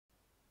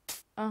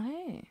Oh,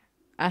 hey.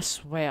 I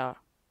swear.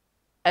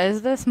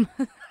 Is this...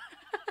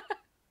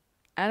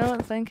 I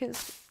don't think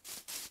it's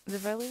the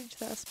village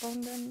that I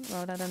spawned in.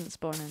 Well, I didn't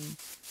spawn in.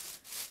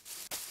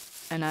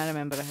 And I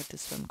remember I had to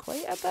swim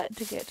quite a bit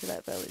to get to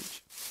that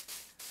village.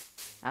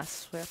 I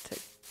swear to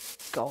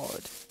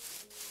God.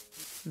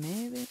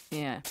 Maybe?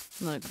 Yeah.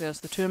 Look, there's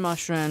the 2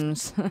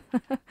 mushrooms.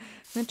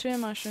 The 2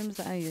 mushrooms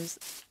that I use.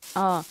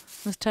 Oh,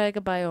 there's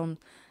tiger biome.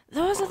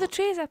 Those are the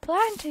trees I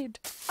planted.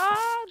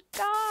 Oh,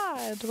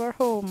 God. We're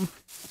home.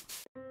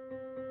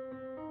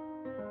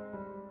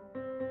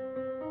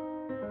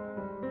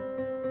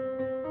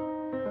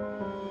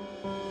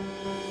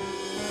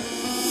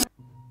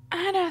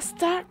 And I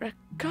start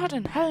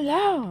recording.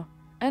 Hello.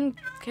 And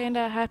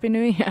kinda Happy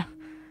New Year.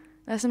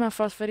 This is my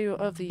first video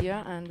of the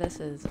year, and this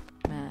is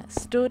my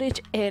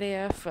storage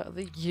area for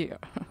the year.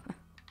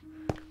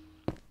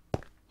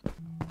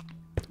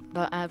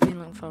 But I've been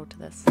looking forward to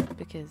this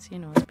because, you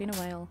know, it's been a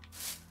while.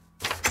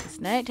 It's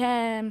night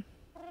time.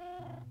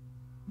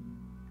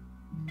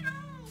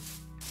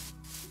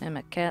 And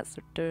my cats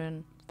are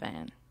doing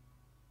fine.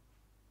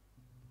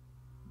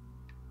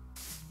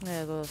 I'm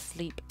gonna go to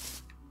sleep.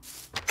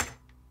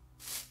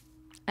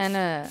 And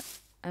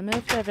I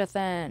moved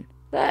everything.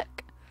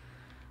 Look!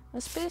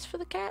 There's space for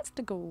the cats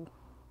to go.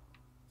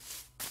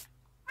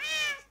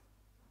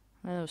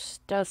 I'll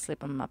still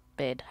sleep on my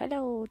bed.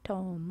 Hello,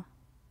 Tom.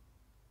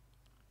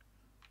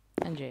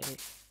 And Jerry.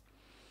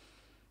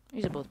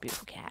 These are both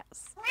beautiful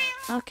cats.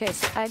 Okay,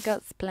 so I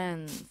got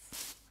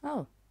plans.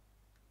 Oh.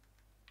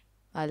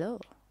 Hello.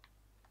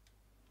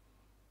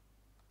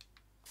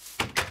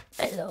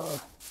 Hello.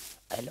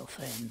 Hello,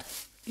 friend.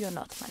 You're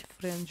not my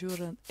friend,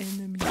 you're an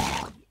enemy.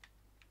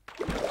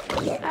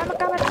 I'm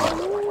coming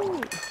for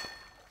you!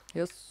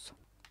 Yes.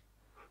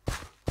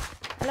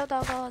 Hello,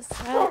 doggos.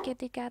 Hello,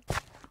 kitty cat.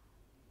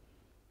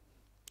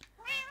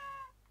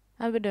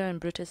 How we doing,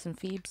 Brutus and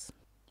Phoebes?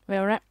 We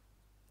alright?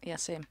 Yeah,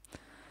 same.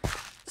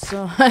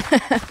 So,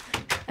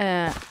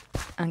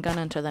 I'm going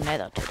into the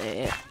Nether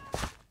today.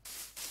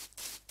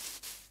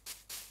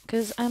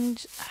 Because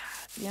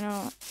you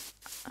know,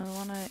 I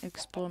want to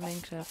explore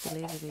Minecraft a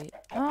little bit.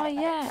 Oh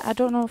yeah, I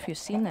don't know if you've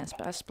seen this,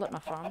 but I split my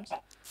farms.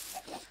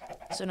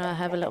 So now I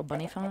have a little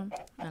bunny farm,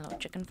 and a little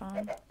chicken farm,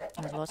 and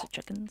there's lots of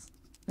chickens.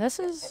 This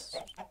is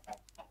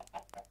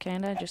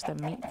kinda just a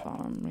meat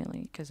farm,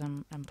 really, because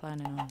I'm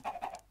planning on...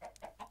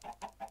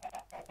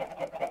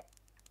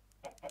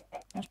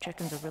 Those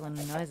chickens are really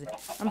noisy.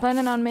 I'm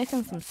planning on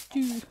making some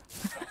stew.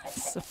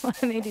 So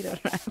I needed a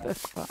rabbit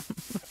farm.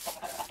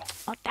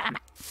 Oh, damn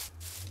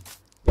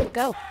it.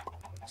 Go.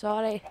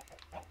 Sorry.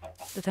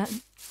 Did that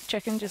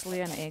chicken just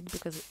lay an egg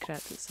because it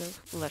cracked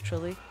itself?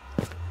 Literally.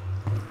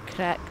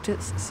 Cracked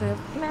itself.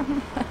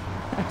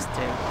 That's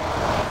terrible.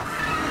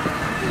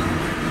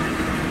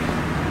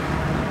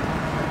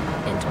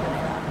 Into the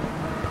nether.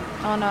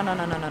 Oh,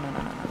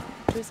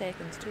 no. 2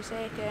 seconds, 2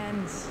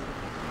 seconds.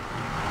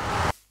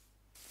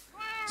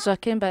 So I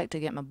came back to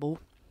get my bow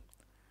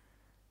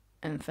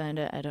and found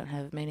out I don't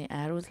have many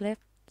arrows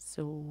left,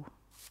 so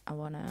I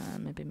wanna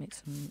maybe make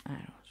some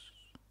arrows.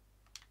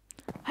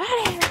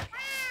 Hurry!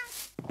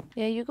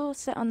 Yeah, you go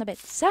sit on the bed.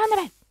 Sit on the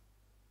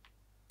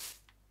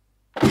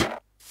bed!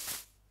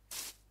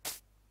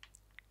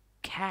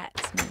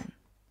 Cats, man.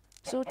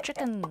 So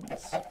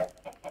chickens.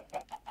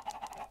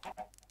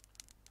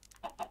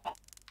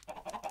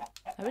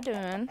 How we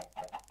doing?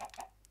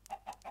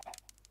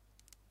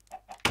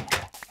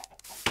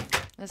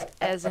 This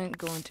isn't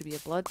going to be a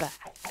bloodbath.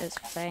 It's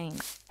fine.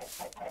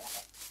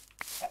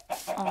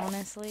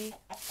 Honestly,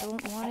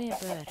 don't worry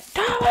about it.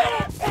 Don't worry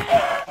about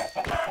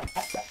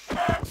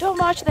it! Don't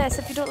watch this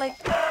if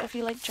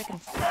you like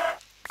chickens.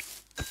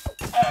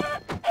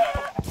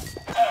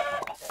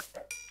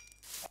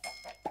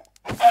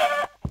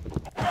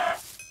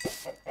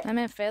 How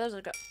many feathers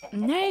I got?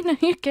 9, are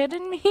you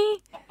kidding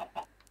me?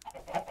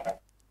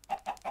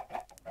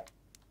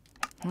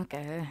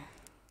 Okay.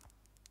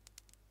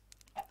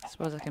 I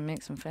suppose I can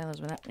make some feathers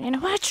with that. You know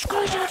what?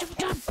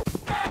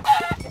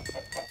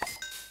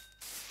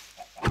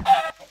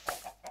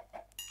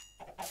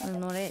 There's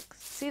more eggs.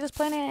 See, there's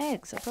plenty of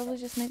eggs. I'll probably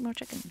just make more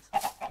chickens.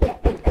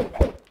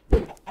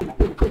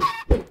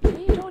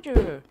 See, told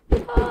you.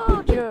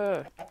 Told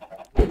you.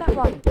 Get that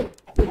one.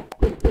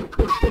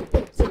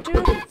 So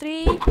 2,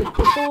 3,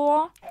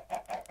 4.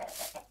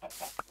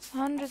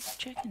 Hundreds of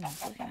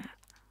chickens. Look at that.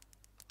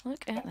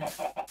 Look at that.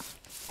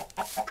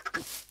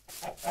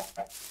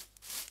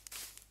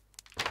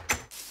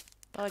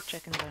 Dog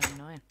chickens are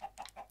annoying.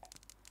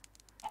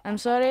 I'm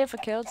sorry if I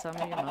killed some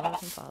of your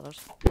mothers and fathers.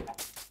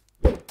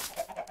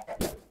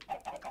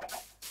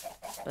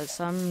 But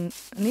some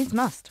needs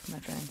must, my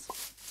friends.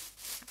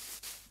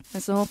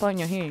 That's the whole point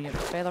you're here. You're a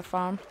feather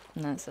farm,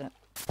 and that's it.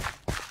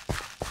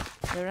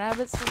 The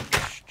rabbits are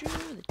for stew,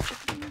 the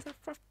chickens are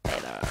for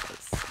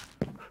feathers.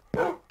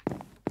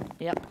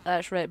 Yep,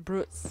 that's right,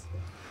 brutes.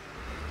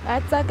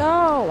 Let's a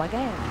go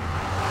again.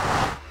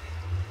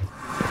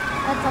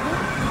 Let's a go.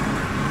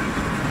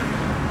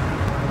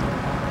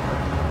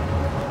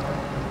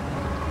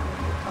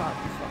 Oh,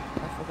 fuck.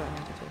 I forgot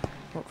how to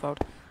walk forward.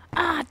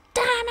 Ah,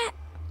 damn it!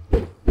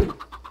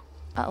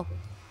 Uh-oh.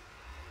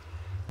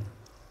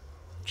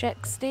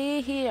 Chick,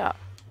 stay here.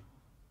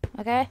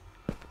 Okay?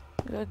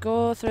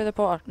 Go through the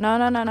portal. No.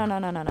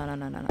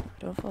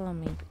 Don't follow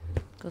me.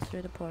 Go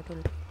through the portal.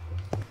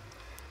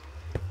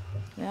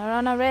 We are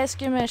on a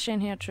rescue mission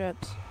here,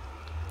 troops.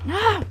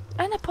 No!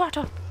 In the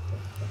portal!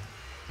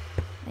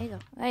 There you go.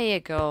 There you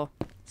go.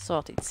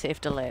 Sorted. Safe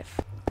to live.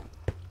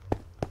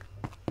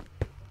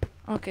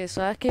 Okay,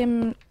 so I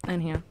came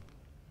in here.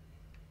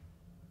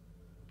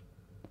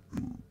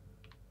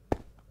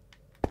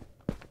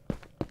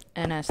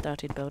 And I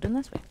started building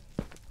this way.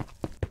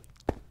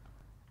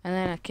 And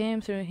then I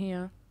came through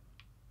here.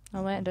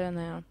 I went down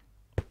there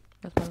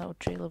with my little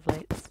trail of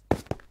lights.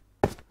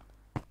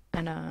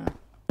 And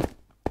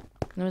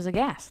there was a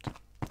ghast.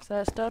 So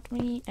that stopped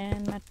me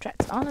in my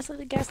tracks. Honestly,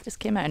 the ghast just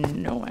came out of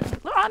nowhere.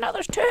 Oh no,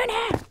 there's two in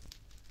here!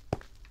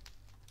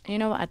 You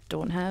know what? I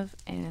don't have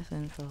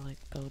anything for like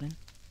building.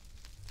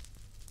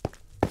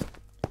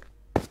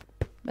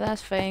 But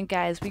that's fine,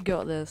 guys. We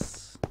got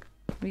this.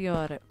 We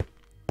got it.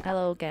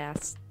 Hello,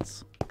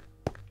 ghasts.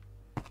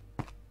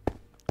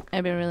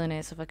 It'd be really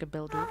nice if I could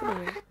build over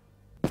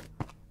there.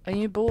 Are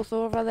you both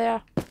over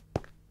there?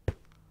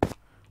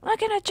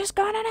 Look at it, just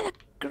gone into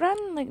the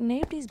ground like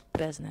nobody's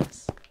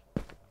business.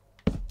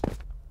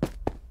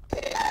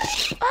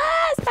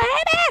 Ah, it's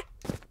my baby!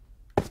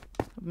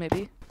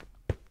 Maybe.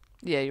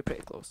 Yeah, you're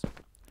pretty close.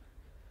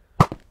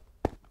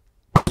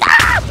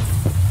 Ah!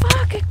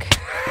 Fuck it!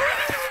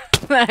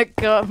 That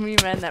got me,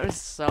 man. That was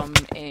some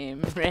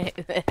aim right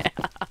there.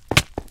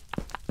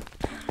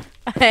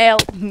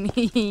 Help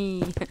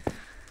me!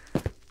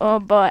 Oh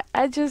boy,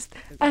 I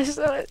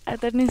saw it. I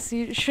didn't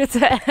see it shoot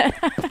it.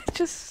 I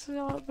just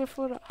saw it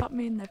before it hit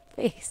me in the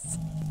face.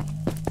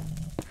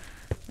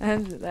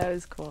 And that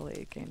was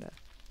quality, kinda.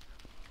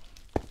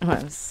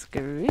 Oh,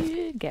 screw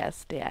you,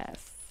 ghasty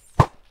ass.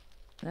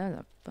 That was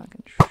a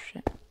fucking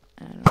shit.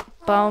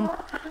 Boom.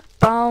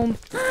 Boom.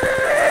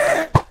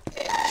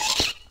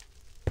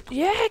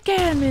 Yeah,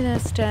 get me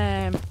this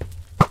time.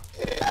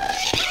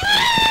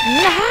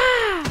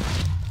 Nah!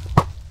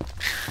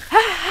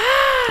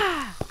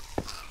 Ha-ha!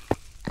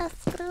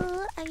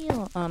 Screw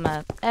you. Oh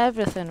man,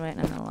 everything went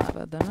in the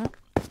lava, didn't it?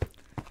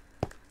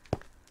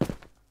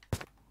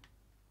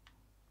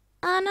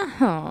 Oh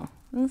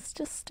no, it's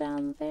just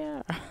down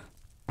there.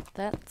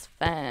 That's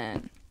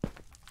fine.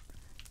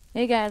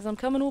 Hey guys, I'm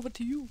coming over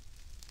to you.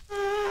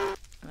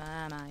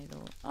 Man, I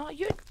don't. Oh,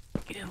 you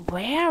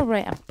were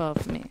right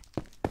above me.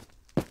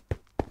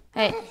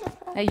 Hey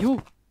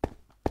you.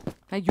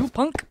 Hey you,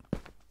 punk.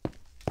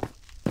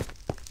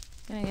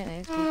 Can I get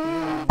XP?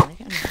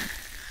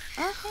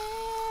 Oh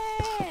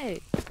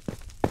hey!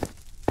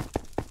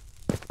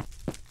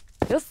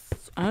 Yes,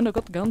 and I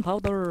got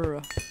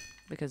gunpowder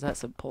because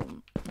that's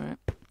important, right?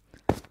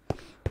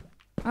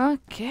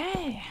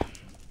 Okay.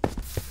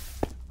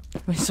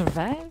 We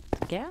survived,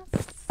 guess.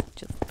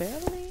 Just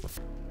barely.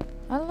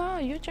 Hello,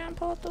 you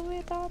jump all the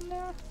way down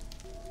there?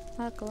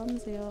 How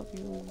clumsy of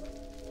you.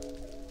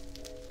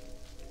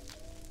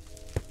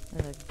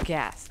 There's a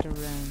ghast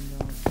around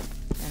though.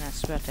 And I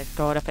swear to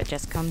God, if it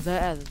just comes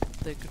out of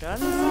the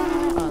ground.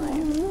 Oh, there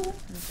you go.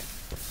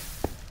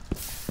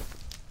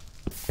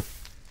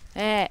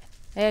 Okay.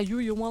 Hey,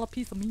 you want a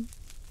piece of me?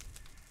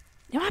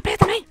 You want a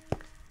piece of me?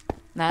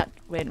 That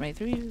went right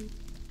through you.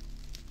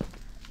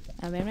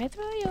 I went right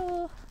through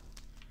you.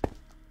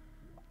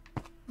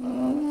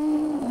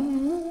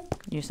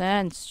 You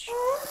sound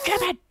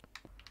stupid!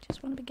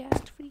 Just want to be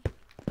gassed free.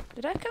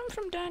 Did I come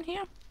from down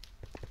here?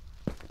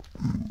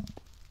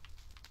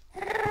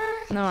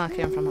 No, I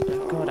came from up there.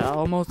 God, I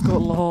almost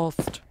got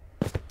lost.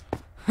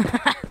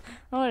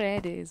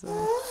 Already, so.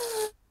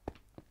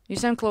 You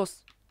sound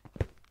close.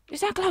 You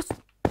sound close!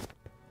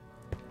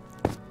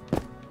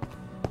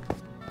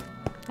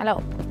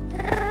 Hello.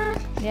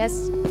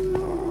 Yes?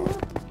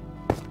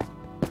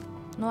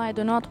 No, I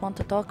do not want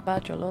to talk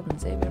about your Lord and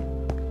Savior.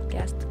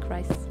 Ghast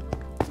Christ.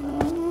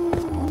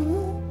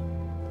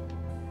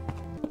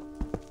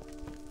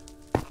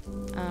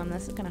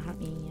 This is gonna hurt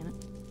me, innit?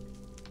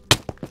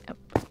 Yep.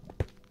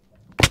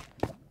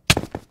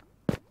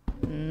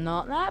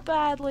 Not that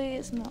badly.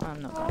 It's not.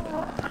 I'm not gonna do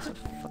that. It's a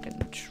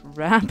fucking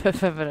trap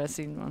if I've ever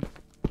seen one.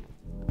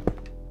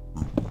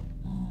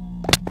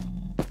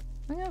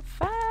 I got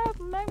 5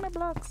 magma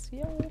blocks,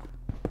 yo.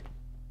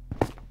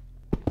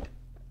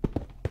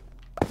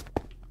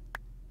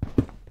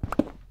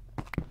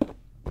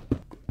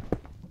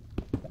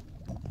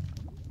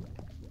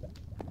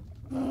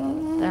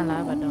 That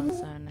lava don't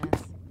sound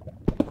nice.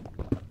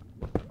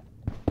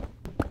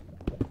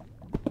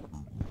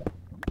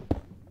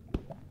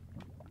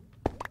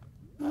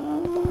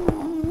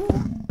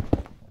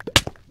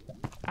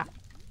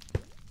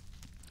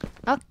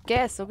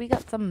 Okay, so we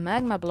got some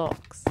magma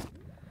blocks.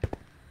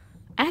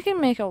 I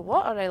can make a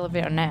water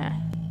elevator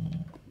now.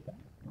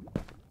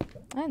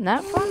 Isn't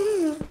that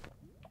fun?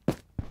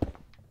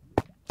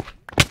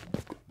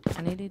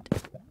 I needed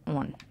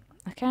 1.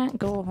 I can't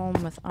go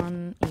home with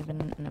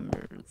uneven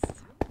numbers.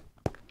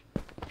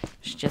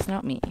 It's just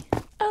not me.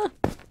 Oh.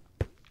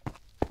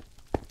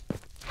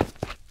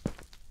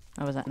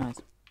 What was that noise?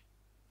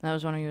 That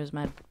was one of yours,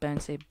 my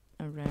bouncy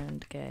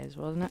around guys,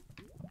 wasn't it?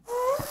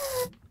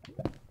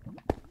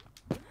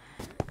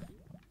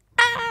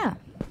 Ah!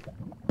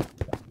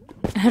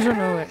 I don't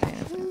know what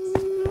anything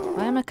is.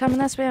 Why am I coming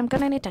this way? I'm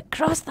gonna need to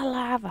cross the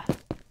lava.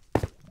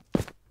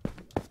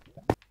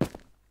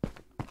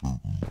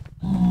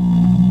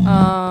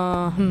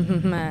 Oh,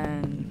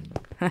 man.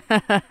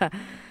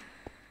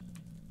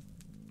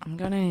 I'm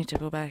gonna need to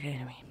go back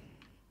anyway.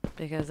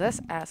 Because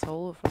this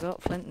asshole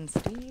forgot flint and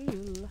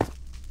steel.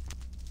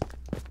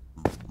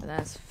 But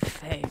that's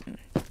fine.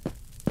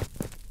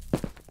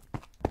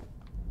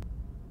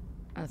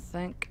 I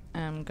think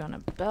I'm gonna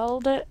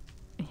build it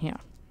here.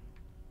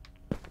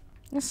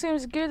 This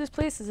seems good as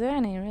place as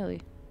any,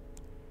 really.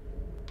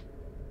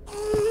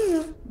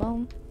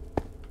 Boom.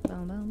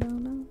 Boom, boom,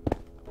 boom, boom.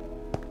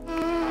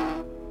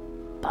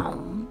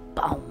 Boom,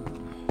 boom.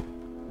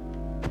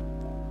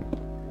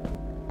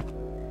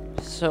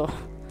 So,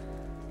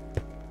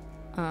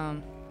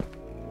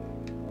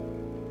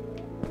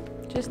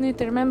 just need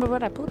to remember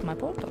where I put my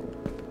portal.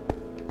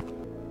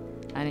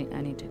 I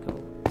need to go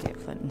get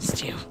flint and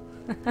steel.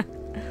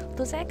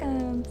 2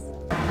 seconds.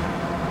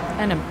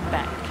 And I'm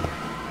back.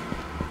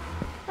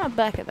 Not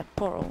back at the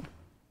portal.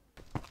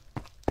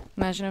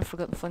 Imagine if I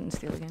forgot the flint and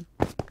steel again.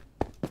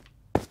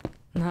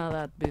 No,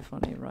 that'd be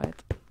funny, right?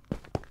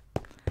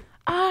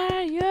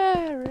 Are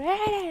you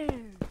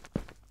ready?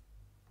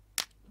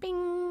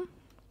 Bing!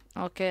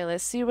 Okay,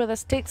 let's see where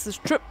this takes us,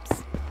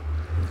 troops.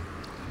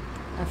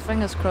 And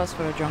fingers crossed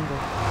for a jungle.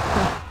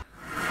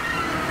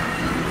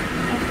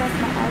 I've got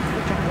my eyes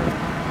for jungle.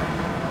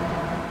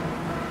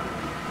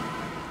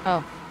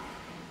 Oh.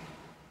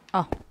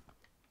 Oh.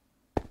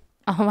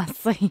 Oh, I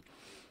see.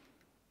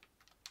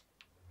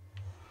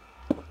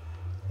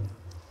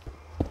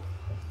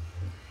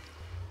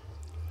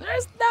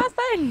 There's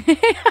nothing!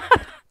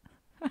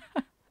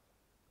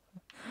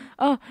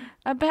 Oh,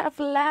 a bit of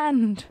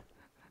land.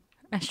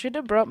 I should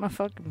have brought my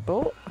fucking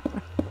boat.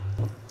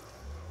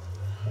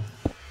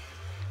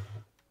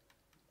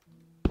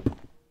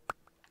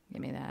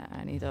 Give me that.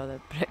 I need all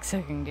the bricks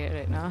I can get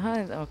right now.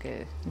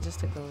 Okay, just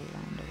take the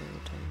land away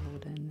to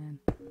load in then.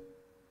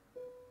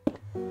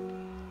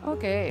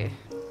 Okay.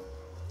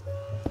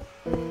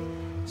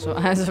 So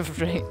as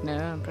of right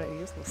now, I'm pretty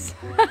useless.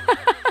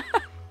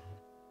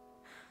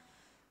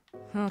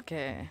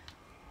 Okay.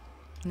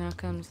 Now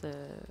comes the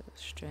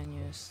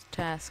strenuous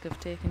task of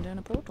taking down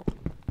a portal.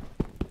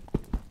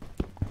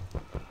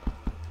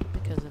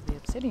 Because of the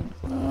obsidian.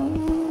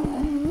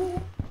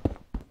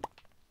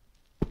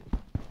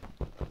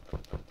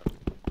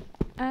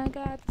 I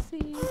got the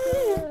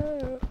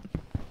secret.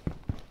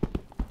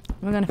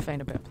 We're gonna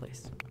find a better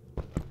place.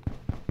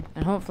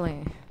 And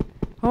hopefully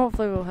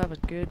we'll have a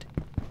good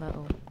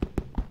little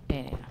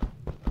area.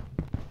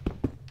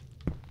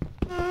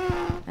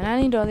 And I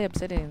need all the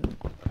obsidian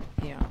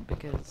here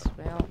because,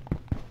 well,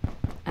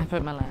 I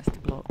put my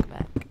last block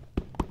back.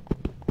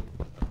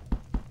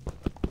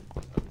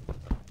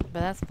 But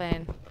that's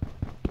fine.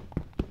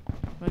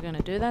 We're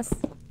gonna do this.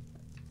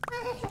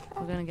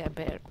 We're gonna get a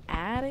better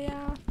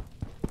area.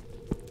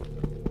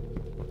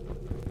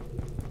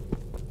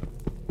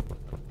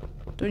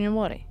 Don't you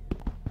worry.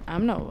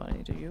 I'm not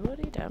worried. Are you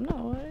worried? I'm not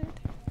worried.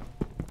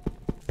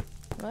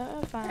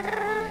 We're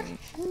fine.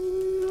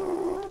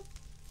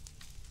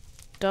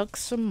 Dug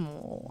some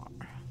more.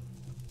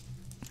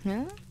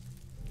 Huh?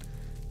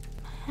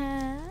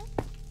 Huh?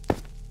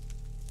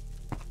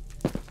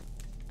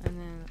 And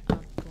then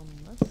up on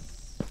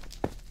this.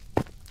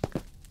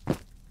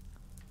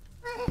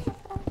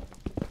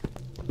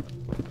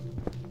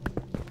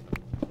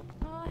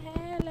 Oh,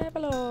 hey,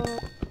 level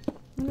up.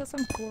 We got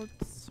some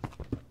quartz.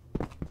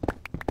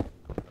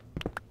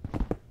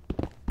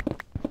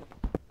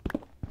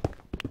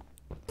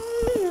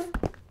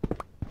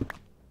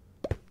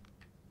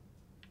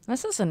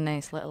 This is a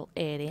nice little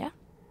area.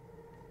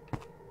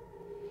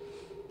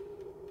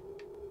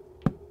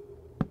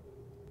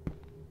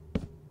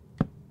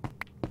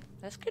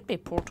 This could be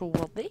portal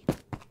worthy.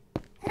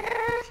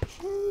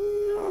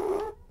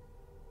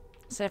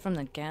 Aside from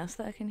the gas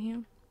that I can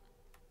hear.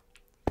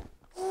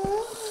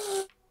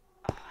 Oh,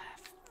 I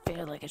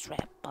feel like it's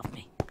right above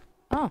me.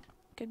 Oh,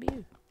 could be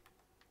you.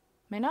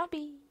 May not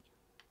be.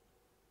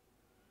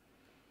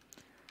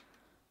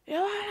 You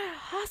wanna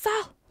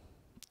hustle?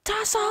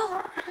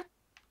 Tussle?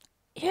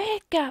 You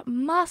ain't got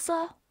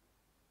muscle.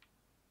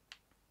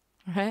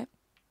 Right?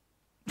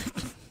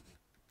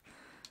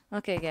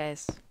 Okay,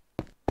 guys.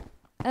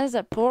 Is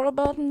it portal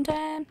building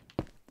time?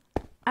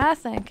 I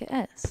think it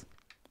is.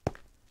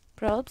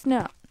 Probably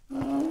not.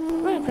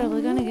 We're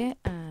probably gonna get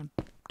a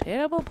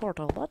terrible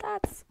portal, but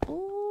that's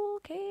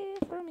okay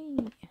for me.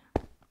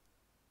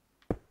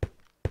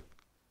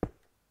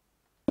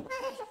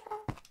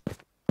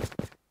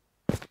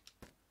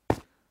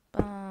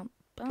 Bum,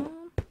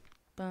 bum,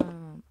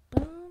 bum,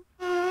 bum,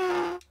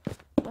 bum,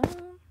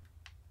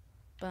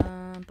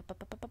 bum, ba, ba,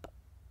 ba, ba, ba.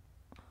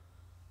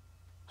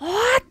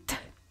 What?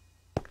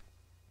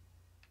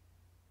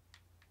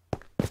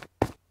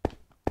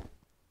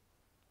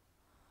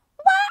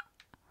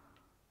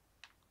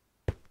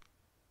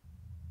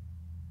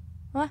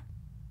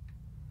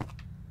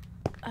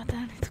 I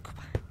don't need to go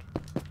back.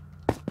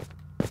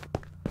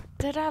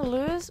 Did I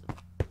lose?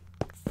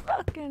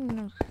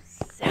 Fucking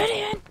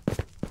obsidian!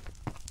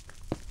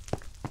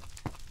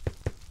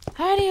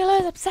 How do you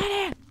lose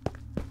obsidian?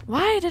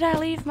 Why did I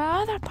leave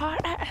my other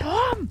part at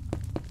home?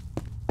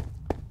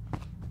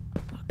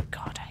 Oh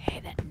god, I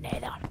hate that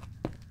nether.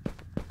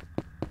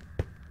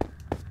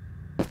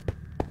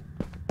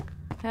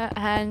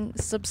 And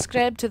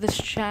subscribe to this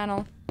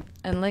channel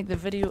and like the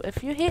video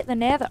if you hate the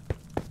nether.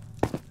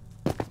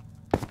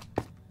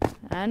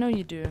 I know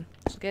you do,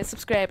 so get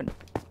subscribing.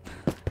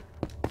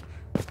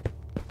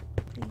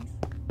 Please.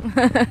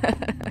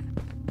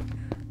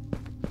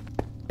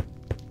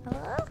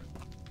 Hello?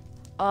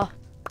 Oh,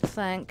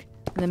 thank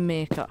the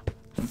maker.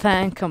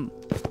 Thank him.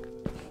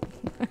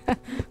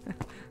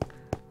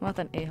 What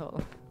an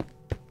a-hole.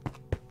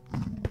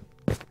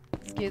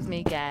 Excuse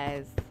me,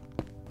 guys.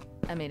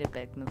 I made a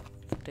big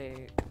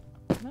mistake.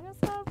 But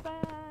it's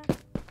alright.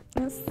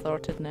 It's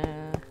sorted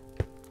now.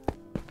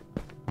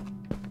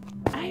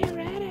 Are you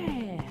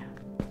ready?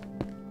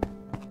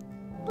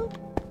 Boop.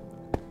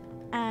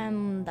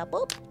 And a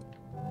boop.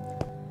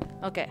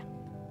 Okay.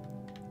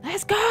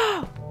 Let's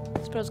go!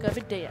 This bro's gotta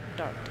be day at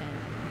dark time.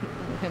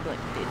 It's gonna be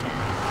like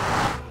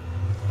daytime.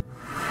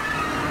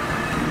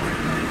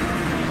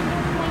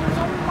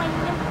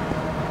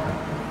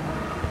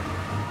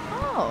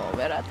 Oh,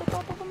 we're at the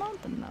top of the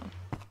mountain now.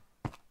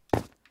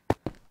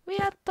 We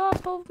at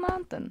top of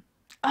mountain.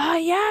 Ah,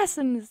 yes,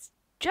 and it's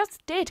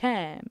just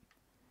daytime.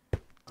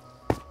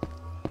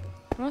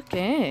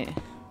 Okay.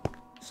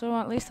 So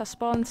at least I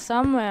spawned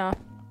somewhere.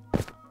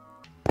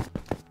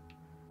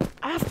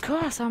 Of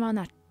course, I'm on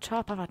the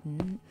top of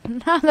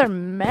another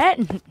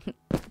mountain.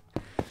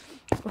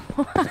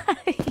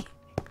 Why?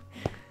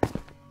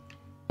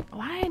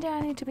 Why do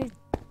I need to be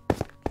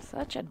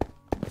such a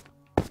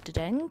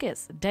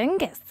dingus?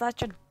 Dingus,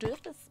 such a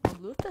doofus.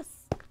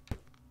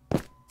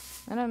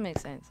 That don't make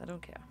sense. I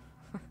don't care.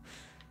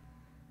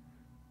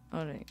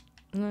 Alright.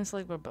 Looks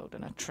like we're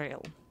building a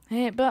trail.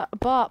 Hey, but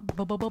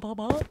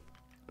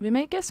we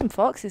might get some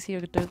foxes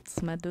here,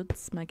 dudes,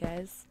 my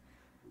guys.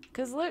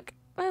 Cause look,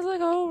 there's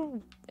like a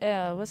whole,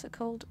 what's it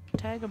called?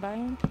 Tiger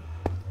biome.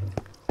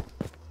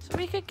 So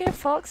we could get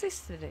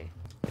foxes today.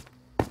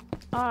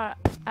 Or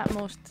at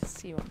most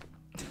see one.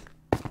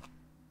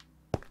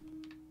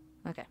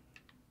 Okay.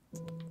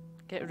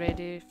 Get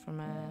ready for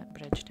my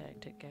bridge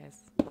tactic,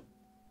 guys.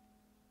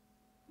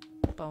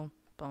 Boom,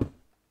 boom,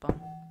 boom,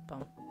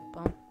 boom,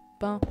 boom,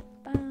 boom, boom.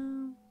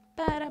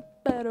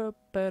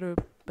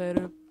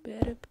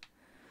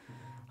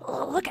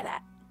 Oh, look at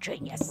that!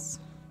 Genius!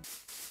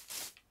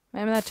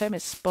 Remember that time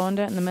it spawned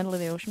out in the middle of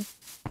the ocean?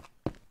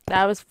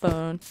 That was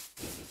fun.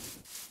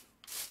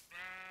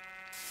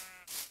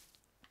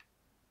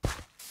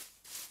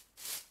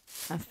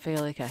 I feel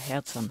like I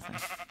heard something.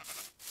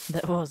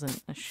 That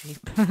wasn't a sheep.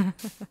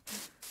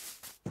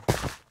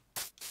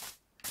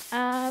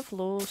 I've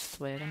lost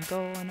where I'm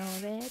going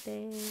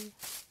already.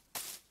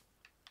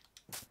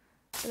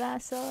 But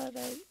that's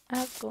alright.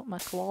 I've got my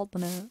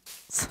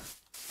coordinates.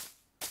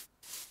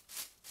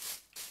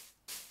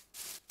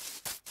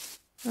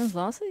 There's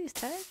lots of these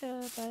tiger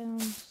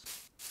biomes.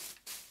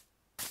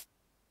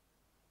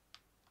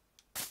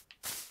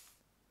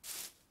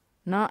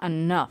 Not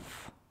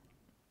enough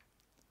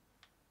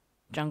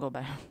jungle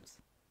biomes.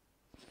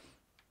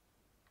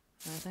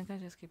 I think I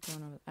just keep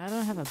going over. I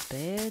don't have a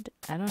bed.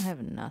 I don't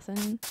have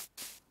nothing.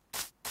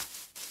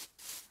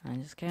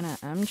 I'm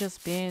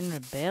just being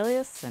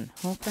rebellious and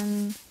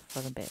hoping for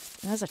the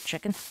best. There's a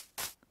chicken.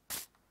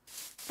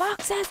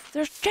 Foxes!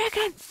 There's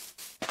chickens!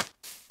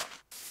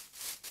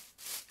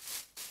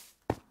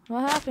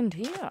 What happened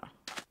here?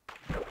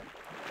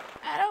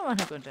 I don't want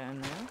to go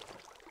down there.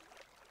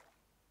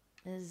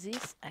 Is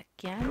this a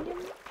canyon?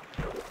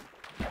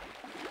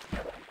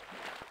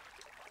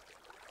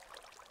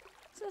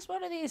 Is this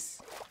one of these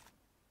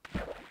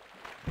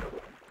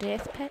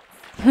death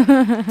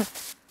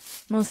pits?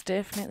 Most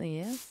definitely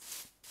is.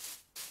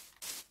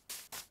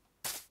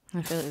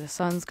 I feel like the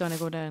sun's gonna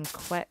go down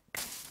quick.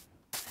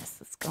 This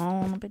is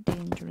gonna be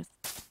dangerous.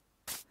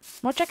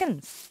 More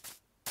chickens!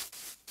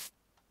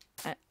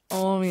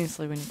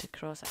 Obviously we need to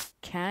cross a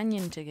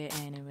canyon to get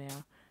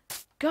anywhere.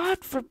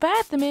 God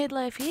forbid they made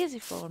life easy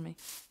for me.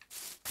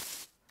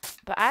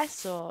 But I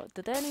saw,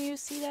 did any of you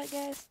see that,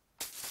 guys?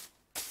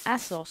 I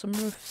saw some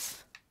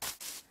roofs.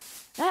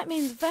 That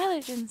means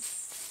village and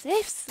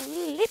safe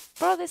sleep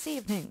for this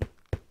evening.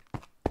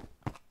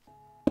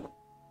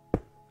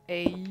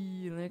 Hey,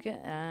 look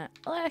at that.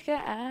 Look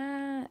at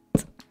that.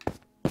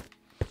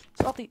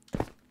 Salted.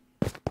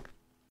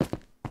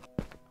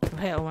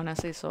 Well, when I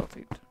say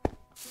salted.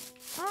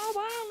 Oh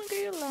wow, look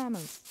at your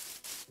llamas.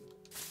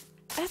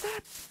 Is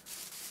that?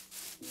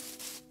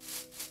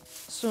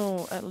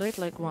 So it looked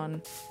like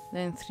one,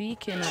 then 3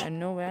 came out of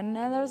nowhere, and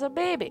now there's a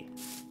baby.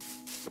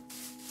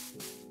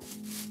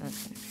 That's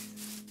kind of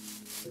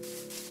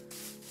crazy.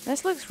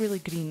 This looks really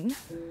green.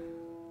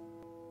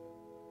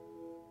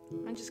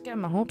 I'm just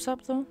getting my hopes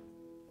up though.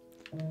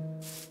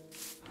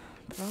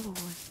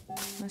 Probably.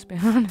 Let's be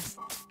honest.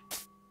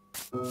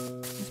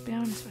 Let's be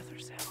honest with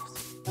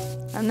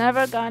ourselves. I'm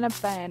never gonna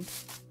find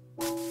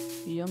a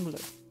jungle.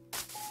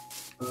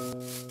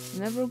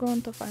 Never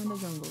going to find a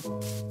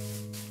jungle.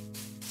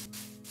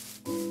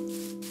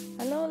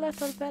 Hello,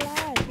 little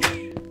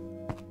village.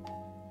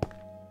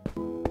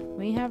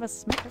 We have a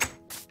smith.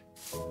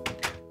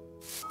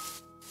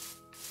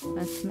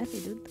 A smithy,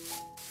 dude.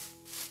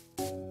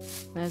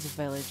 There's a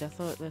village. I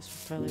thought this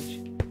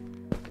village.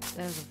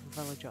 There's a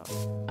village up.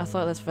 I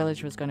thought this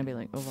village was gonna be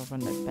like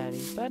overrun by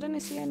berries, but I didn't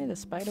see any of the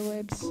spider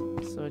webs,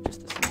 so I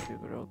just assumed we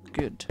were all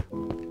good.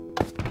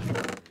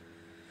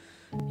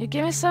 You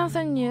give me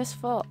something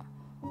useful,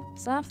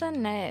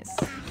 something nice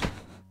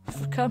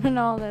for coming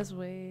all this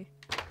way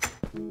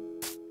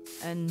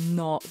and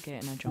not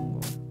getting a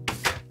jungle.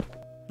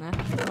 Nah,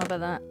 what about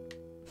that?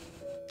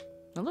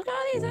 Now look at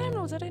all these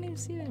emeralds. I didn't even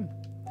see them.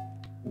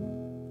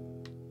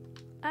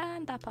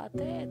 And a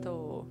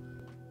potato.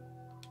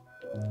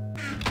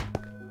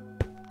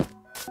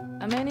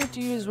 I may need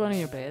to use one of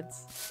your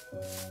beds,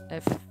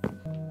 if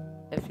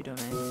you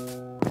don't mind,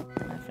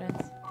 my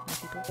friends, my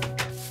people,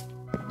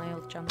 my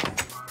old chums.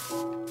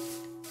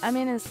 I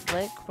mean, it's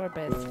like we're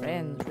best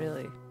friends,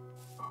 really.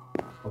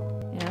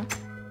 You know?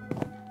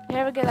 You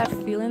ever get that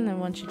feeling that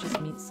once you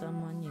just meet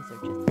someone, you're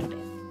just best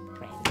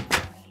friends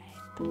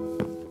for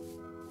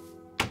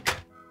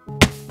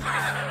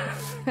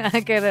life? I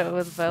get it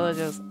with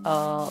villagers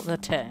all the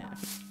time.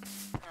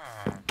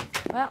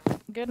 Well,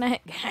 good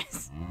night,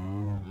 guys.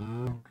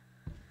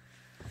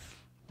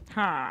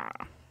 Ha.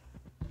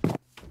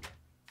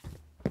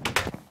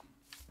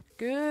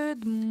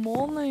 Good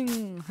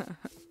morning.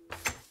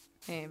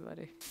 Hey,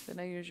 buddy. Did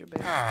I use your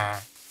bed?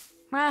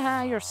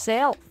 Haha,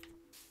 yourself.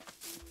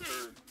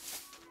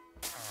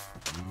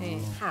 Hey,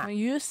 are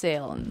you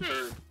selling?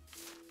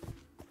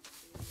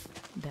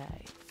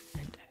 Die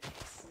and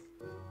dies.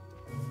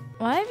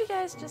 Why have you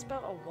guys just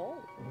built a wall?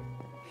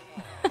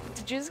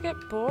 Did you just get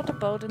bored of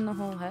building the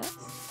whole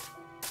house?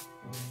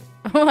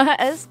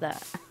 What is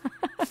that?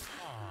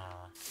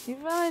 You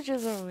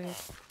villages are weird.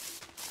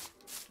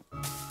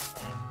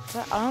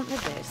 But aren't the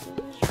best of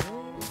these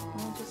really?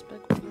 I'll just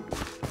big weird.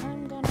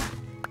 I'm gonna.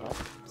 Oh,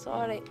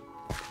 sorry.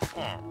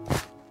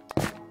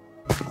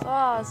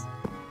 Sauce.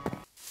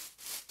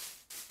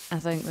 I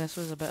think this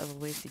was a bit of a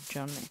wasted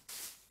journey.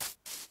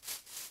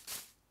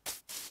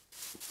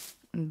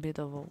 A bit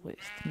of a waste,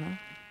 no? I'm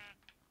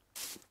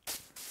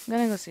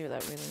gonna go see what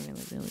that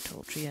really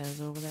tall tree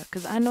is over there.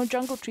 Because I know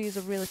jungle trees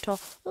are really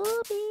tall.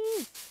 Oh,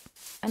 bees!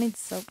 I need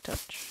silk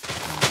touch.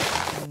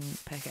 And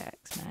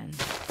pickaxe, man.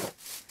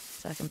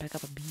 So I can pick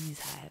up a bee's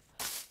hive.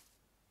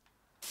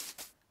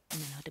 And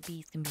then all the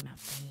bees can be my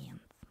friends.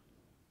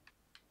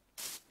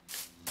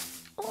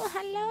 Oh,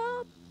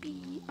 hello,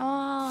 bee.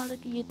 Oh,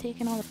 look at you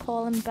taking all the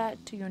pollen back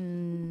to your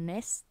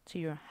nest, to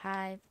your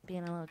hive,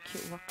 being a little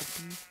cute worker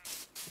bee.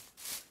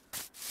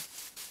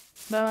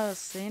 But what I was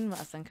saying, what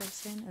I think I was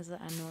saying, is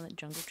that I know that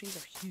jungle trees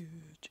are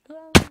huge.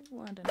 Oh,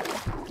 I don't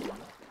know.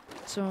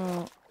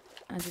 So,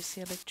 I just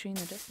see a big tree in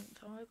the distance.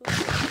 Oh, I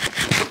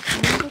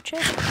go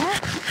check it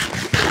out.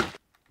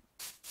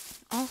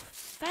 Oh,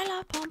 fill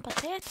up on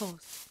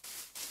potatoes.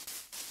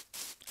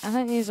 I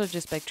think these are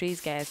just big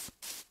trees, guys.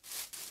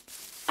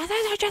 I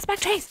think they're just big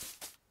trees.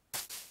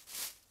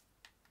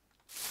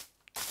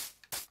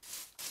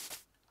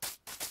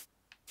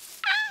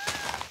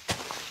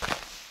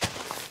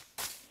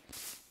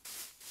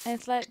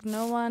 It's like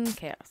no one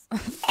cares.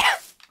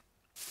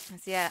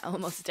 See, I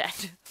almost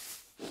died.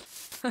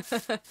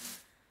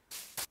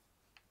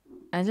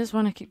 I just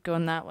want to keep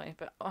going that way,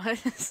 but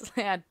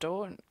honestly, I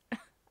don't.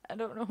 I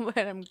don't know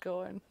where I'm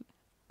going.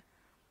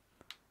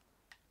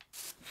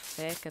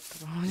 Feck it,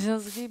 I'll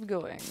just keep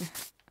going.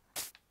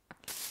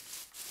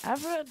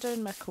 I've wrote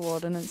down my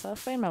coordinates, I'll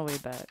find my way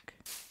back.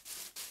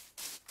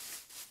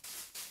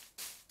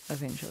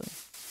 Eventually.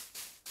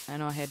 I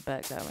know I head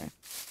back that way.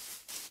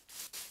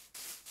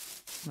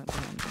 Look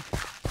behind me.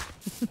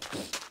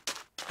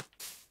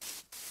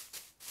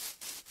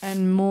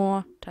 And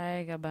more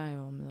taiga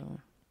biome though.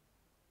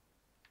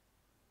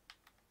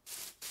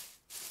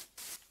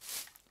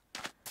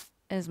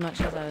 As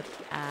much as I would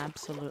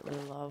absolutely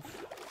love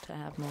to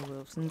have more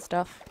wolves and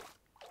stuff,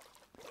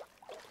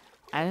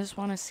 I just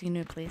want to see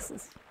new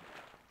places.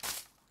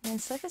 Yeah,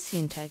 it's like a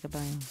seeing taiga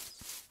biomes.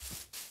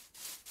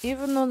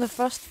 Even though the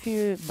first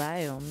few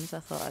biomes I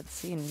thought I'd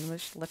seen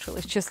was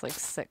literally just like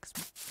 6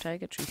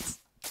 taiga trees.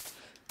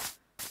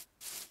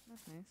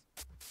 That's nice.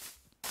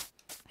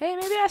 Hey,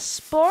 maybe I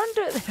spawned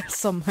it there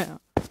somewhere.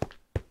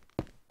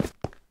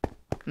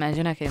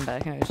 Imagine I came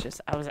back and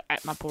I was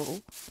at my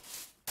portal.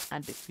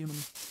 I'd be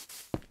fuming.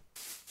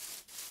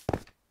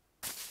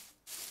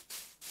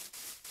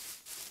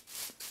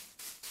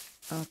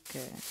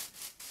 Okay.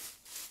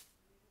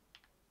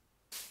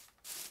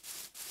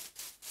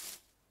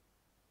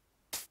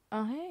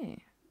 Oh,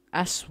 hey.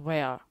 I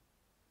swear.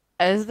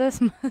 Is this...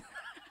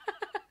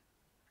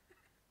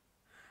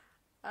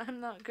 I'm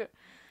not good.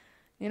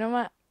 You know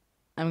what?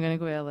 I'm gonna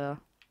go earlier.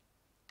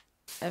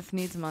 If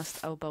needs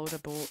must, I'll build a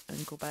boat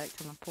and go back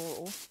to my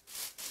portal.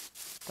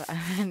 But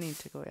I need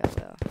to go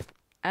earlier.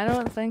 I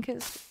don't think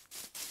it's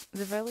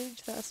the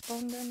village that I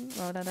spawned in.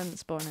 Well, I didn't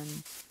spawn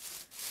in,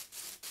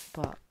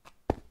 but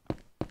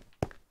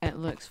it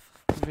looks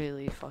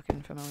really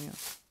fucking familiar.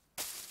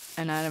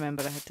 And I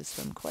remember I had to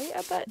swim quite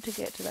a bit to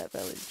get to that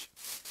village.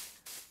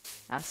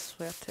 I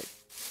swear to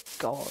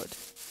God.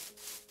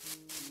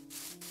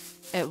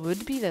 It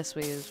would be this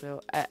way as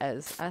well. It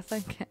is. I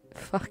think it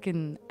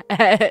fucking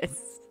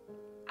is.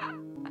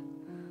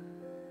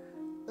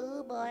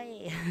 Oh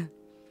boy.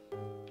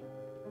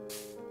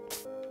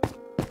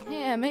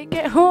 Yeah, I might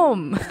get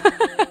home.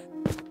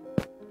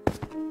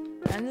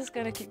 I'm just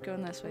gonna keep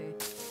going this way.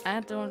 I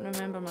don't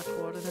remember my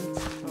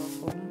coordinates for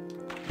home.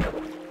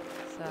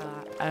 So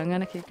I'm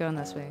gonna keep going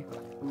this way.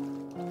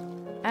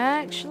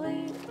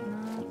 Actually,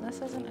 no,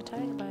 this isn't a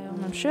tiger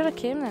biome. I'm sure I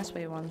came this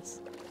way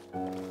once.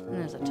 And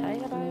there's a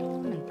tiger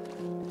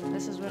biome, and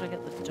this is where I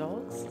get the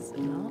dogs, is it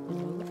not?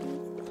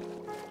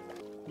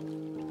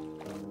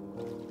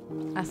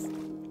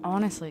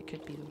 Honestly, it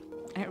could be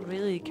though. It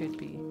really could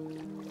be.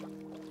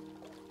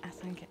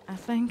 I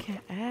think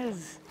it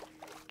is.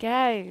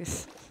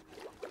 Guys.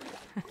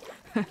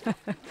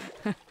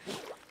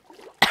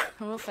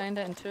 We'll find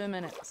it in 2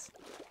 minutes.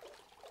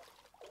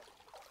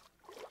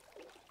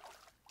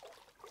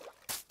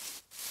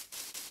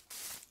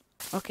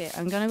 Okay,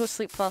 I'm gonna go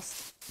sleep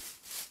first.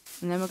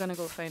 And then we're gonna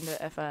go find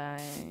out if I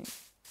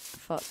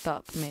fucked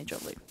up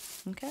majorly.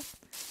 Okay?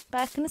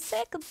 Back in a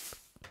second.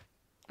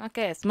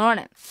 Okay, it's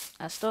morning.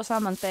 I stole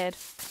someone's bed.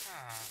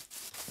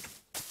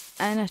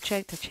 And I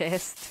checked the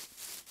chest.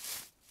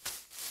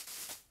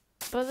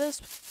 But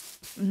there's...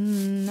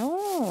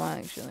 No,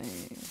 actually.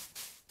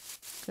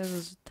 Because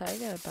there's a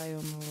tiger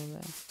biome over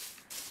there.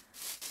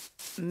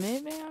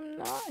 Maybe I'm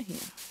not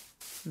here.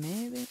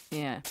 Maybe.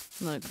 Yeah.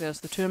 Look,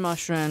 there's the 2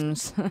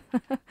 mushrooms.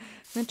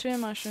 The 2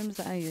 mushrooms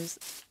that I use.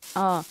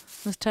 Oh,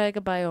 there's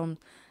tiger biome.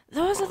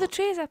 Those are the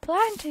trees I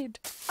planted.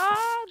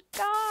 Oh,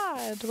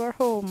 God. We're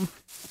home.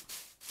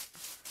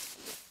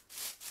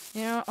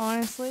 You know,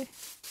 honestly,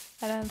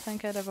 I didn't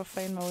think I'd ever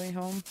find my way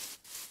home.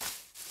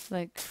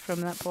 Like, from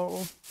that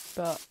portal.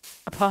 But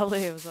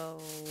apparently it was a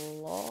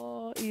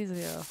lot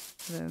easier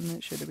than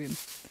it should have been.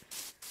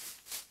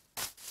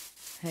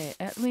 Hey,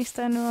 at least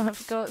I know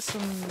I've got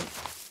some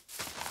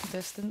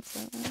distance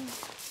out there.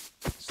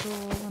 So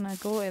when I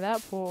go to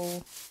that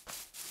portal,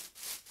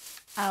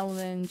 I'll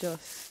then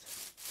just,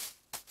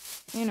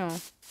 you know,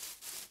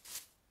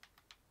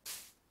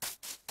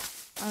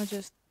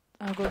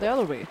 I'll go the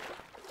other way.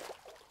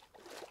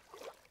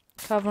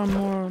 Cover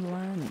more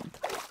land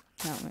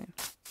that way.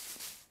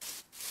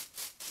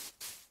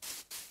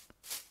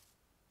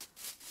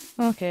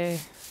 Okay,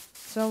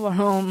 so we're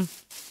home,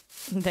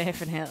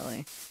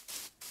 definitely.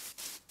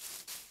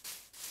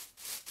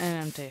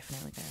 And I'm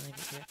definitely gonna leave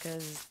it here,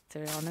 because, to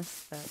be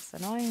honest, that's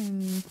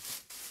annoying.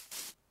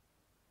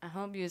 I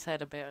hope you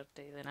had a better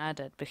day than I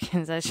did,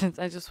 because I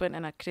just went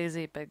in a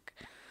crazy big,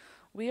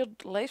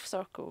 weird life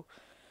circle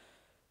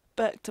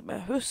back to my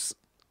house.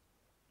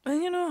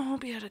 And, you know, I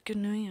hope you had a good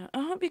New Year.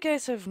 I hope you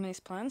guys have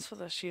nice plans for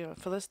this year,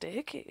 for this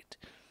decade.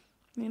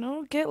 You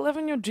know, get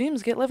living your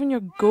dreams, get living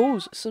your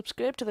goals.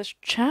 Subscribe to this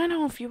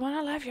channel if you want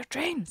to live your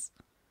dreams.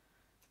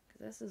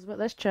 Because this is what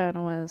this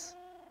channel is.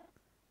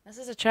 This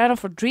is a channel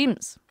for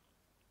dreams.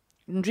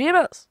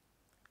 Dreamers.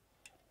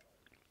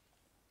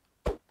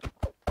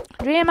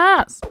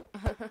 Dreamers.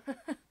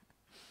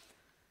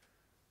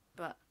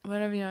 But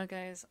wherever you are,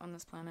 guys, on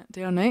this planet,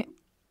 day or night,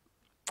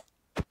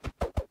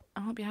 I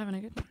hope you're having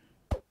a good one.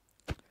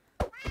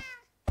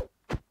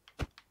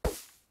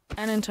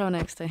 And until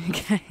next time,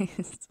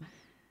 guys.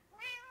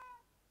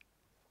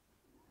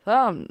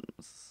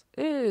 Thumbs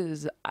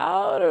is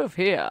out of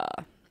here.